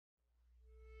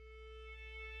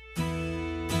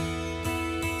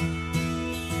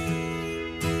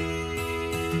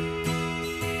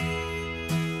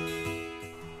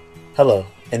Hello,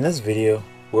 in this video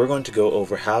we're going to go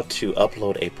over how to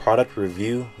upload a product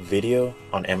review video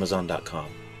on Amazon.com.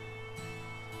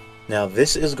 Now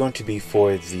this is going to be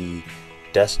for the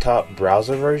desktop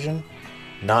browser version,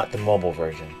 not the mobile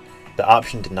version. The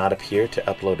option did not appear to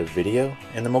upload a video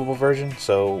in the mobile version,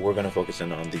 so we're going to focus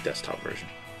in on the desktop version.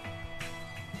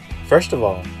 First of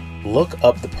all, look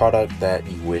up the product that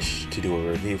you wish to do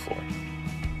a review for.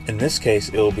 In this case,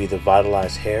 it will be the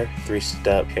Vitalize Hair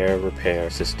 3-Step Hair Repair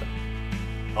System.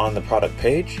 On the product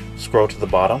page, scroll to the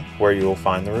bottom where you will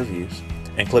find the reviews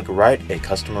and click Write a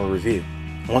Customer Review.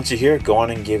 Once you're here, go on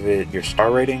and give it your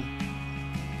star rating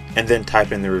and then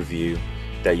type in the review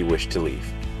that you wish to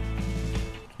leave.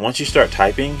 Once you start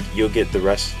typing, you'll get the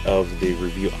rest of the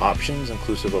review options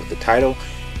inclusive of the title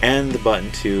and the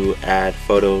button to add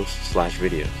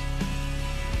photos/videos.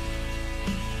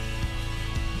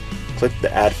 Click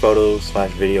the Add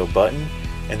Photos/Video button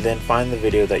and then find the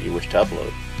video that you wish to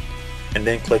upload, and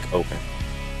then click Open.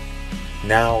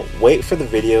 Now wait for the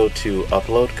video to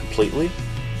upload completely.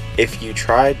 If you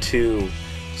try to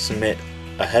submit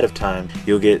ahead of time,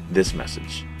 you'll get this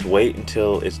message. Wait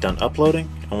until it's done uploading,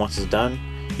 and once it's done,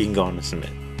 you can go on and submit.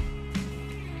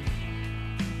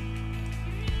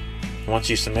 Once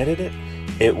you submitted it,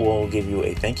 it will give you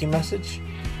a thank you message,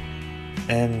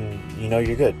 and you know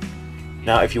you're good.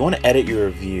 Now if you want to edit your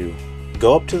review,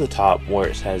 go up to the top where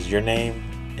it says your name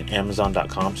and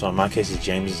Amazon.com, so in my case it's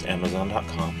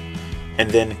Amazon.com, and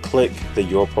then click the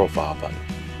Your Profile button.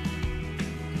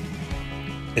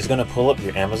 It's going to pull up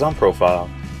your Amazon profile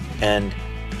and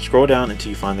scroll down until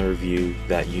you find the review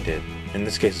that you did. In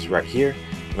this case it's right here.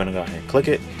 I'm going to go ahead and click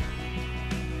it.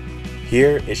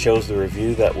 Here it shows the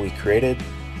review that we created,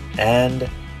 and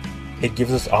it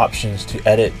gives us options to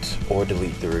edit or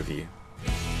delete the review.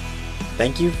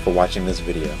 Thank you for watching this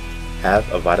video. Have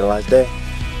a vitalized day.